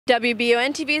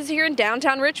WBON TV is here in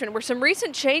downtown Richmond, where some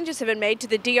recent changes have been made to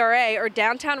the DRA, or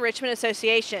Downtown Richmond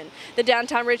Association. The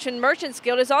Downtown Richmond Merchants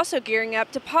Guild is also gearing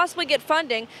up to possibly get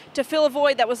funding to fill a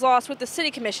void that was lost with the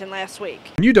City Commission last week.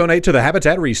 When you donate to the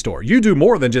Habitat Restore, you do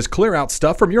more than just clear out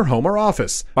stuff from your home or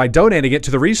office. By donating it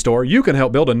to the Restore, you can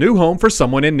help build a new home for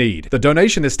someone in need. The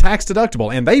donation is tax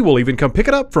deductible, and they will even come pick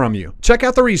it up from you. Check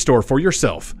out the Restore for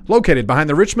yourself, located behind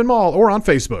the Richmond Mall or on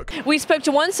Facebook. We spoke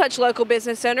to one such local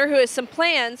business owner who has some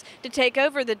plans to take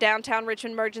over the Downtown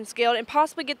Richmond Merchants Guild and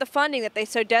possibly get the funding that they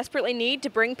so desperately need to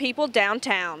bring people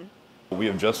downtown. We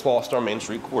have just lost our Main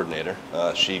Street coordinator.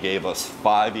 She gave us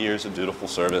 5 years of dutiful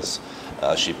service.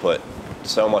 She put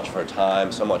so much of her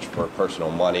time, so much of her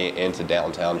personal money into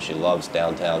downtown. She loves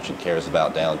downtown, she cares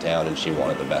about downtown, and she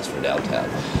wanted the best for downtown.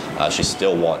 She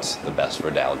still wants the best for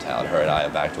downtown. Her and I,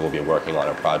 in fact, will be working on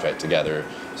a project together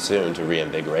soon to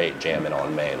reinvigorate Jammin'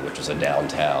 on Main, which is a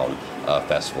downtown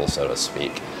festival, so to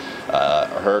speak.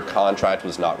 Her contract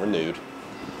was not renewed,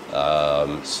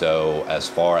 so as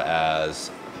far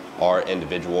as our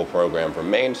individual program for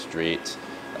Main Street,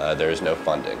 there is no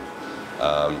funding.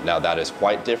 Now that is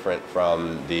quite different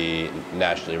from the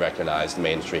nationally recognized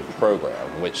Main Street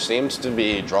program, which seems to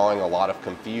be drawing a lot of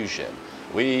confusion.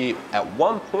 We, at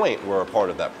one point, were a part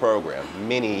of that program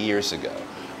many years ago.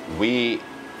 We,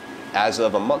 as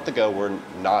of a month ago, were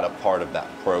not a part of that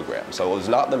program. So it was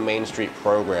not the Main Street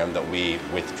program that we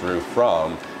withdrew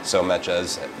from so much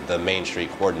as the Main Street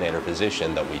coordinator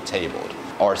position that we tabled.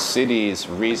 Our city's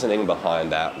reasoning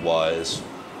behind that was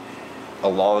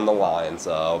along the lines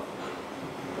of,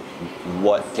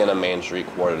 what can a Main Street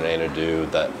coordinator do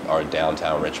that our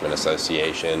Downtown Richmond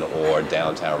Association or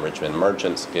Downtown Richmond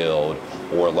Merchants Guild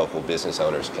or local business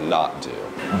owners cannot do?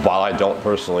 While I don't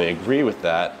personally agree with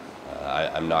that,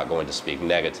 I'm not going to speak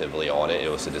negatively on it. It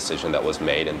was a decision that was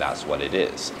made, and that's what it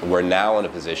is. We're now in a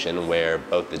position where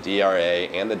both the DRA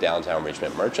and the Downtown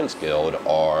Richmond Merchants Guild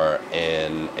are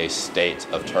in a state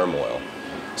of turmoil.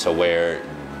 So where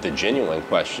the genuine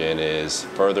question is,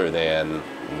 further than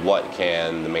what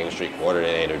can the Main Street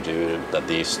coordinator do that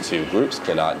these two groups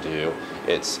cannot do,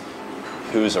 it's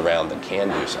who's around that can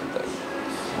do something.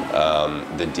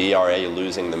 The DRA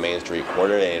losing the Main Street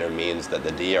coordinator means that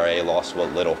the DRA lost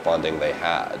what little funding they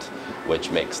had,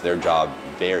 which makes their job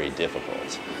very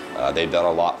difficult. They've done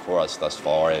a lot for us thus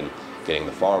far in getting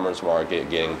the farmers market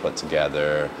getting put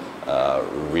together,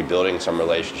 rebuilding some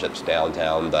relationships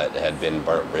downtown that had been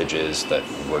burnt bridges that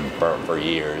were burnt for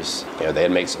years. You know, they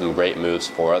had made some great moves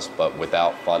for us, but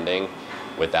without funding,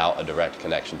 without a direct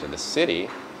connection to the city,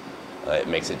 it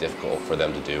makes it difficult for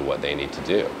them to do what they need to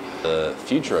do. The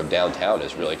future of downtown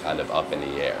is really kind of up in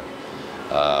the air.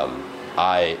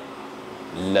 I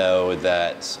know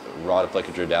that Ron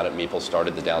Flickinger down at Meeple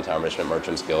started the Downtown Richmond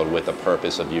Merchants Guild with the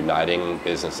purpose of uniting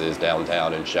businesses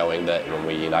downtown and showing that when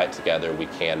we unite together, we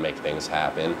can make things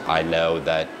happen. I know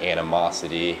that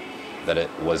animosity that it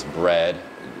was bred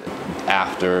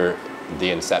after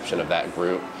the inception of that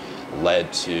group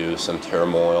led to some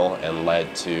turmoil and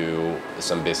led to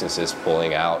some businesses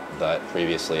pulling out that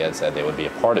previously had said they would be a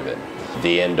part of it.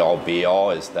 The end-all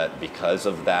be-all is that because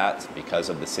of that, because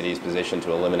of the city's position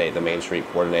to eliminate the Main Street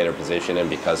coordinator position, and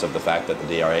because of the fact that the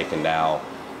DRA can now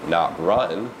not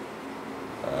run,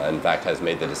 in fact has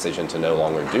made the decision to no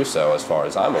longer do so as far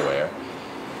as I'm aware,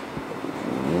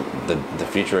 the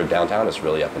future of downtown is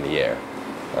really up in the air.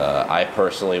 I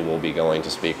personally will be going to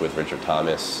speak with Richard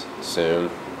Thomas soon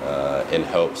in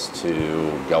hopes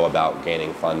to go about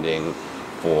gaining funding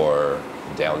for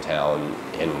downtown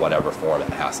in whatever form it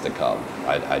has to come.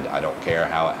 I don't care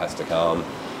how it has to come,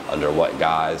 under what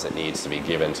guise it needs to be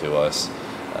given to us.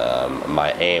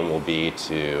 My aim will be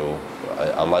to,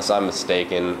 unless I'm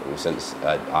mistaken, since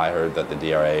I heard that the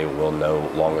DRA will no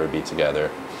longer be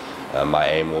together, my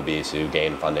aim will be to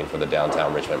gain funding for the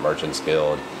Downtown Richmond Merchants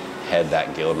Guild, head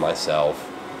that guild myself,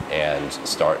 and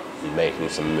start making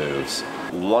some moves.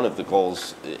 One of the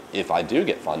goals, if I do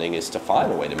get funding, is to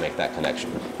find a way to make that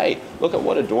connection. Hey, look at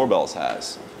what a doorbells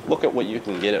has. Look at what you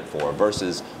can get it for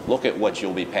versus look at what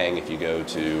you'll be paying if you go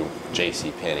to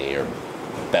JCPenney or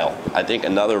Bell. I think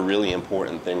another really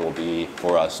important thing will be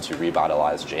for us to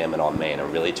revitalize Jammin' on Main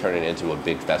and really turn it into a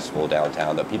big festival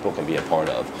downtown that people can be a part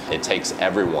of. It takes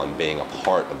everyone being a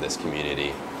part of this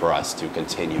community for us to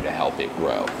continue to help it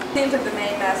grow. It seems like the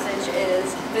main message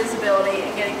is visibility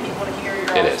and getting people to hear your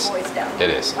voice down here.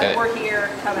 It is. Like, we're here,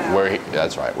 come out.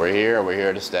 That's right. We're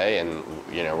here to stay, and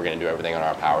you know, we're going to do everything in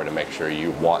our power to make sure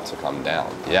you want to come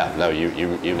down. Yeah, no, you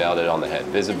nailed it on the head.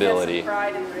 Visibility. And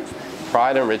pride in Richmond.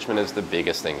 Pride in Richmond is the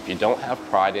biggest thing. If you don't have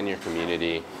pride in your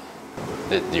community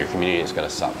is going to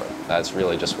suffer. That's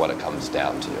really just what it comes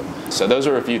down to. So those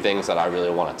are a few things that I really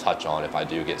want to touch on if I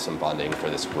do get some funding for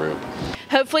this group.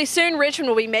 Hopefully soon, Richmond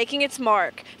will be making its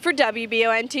mark. For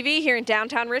WBON TV here in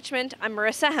downtown Richmond, I'm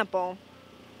Marissa Hempel.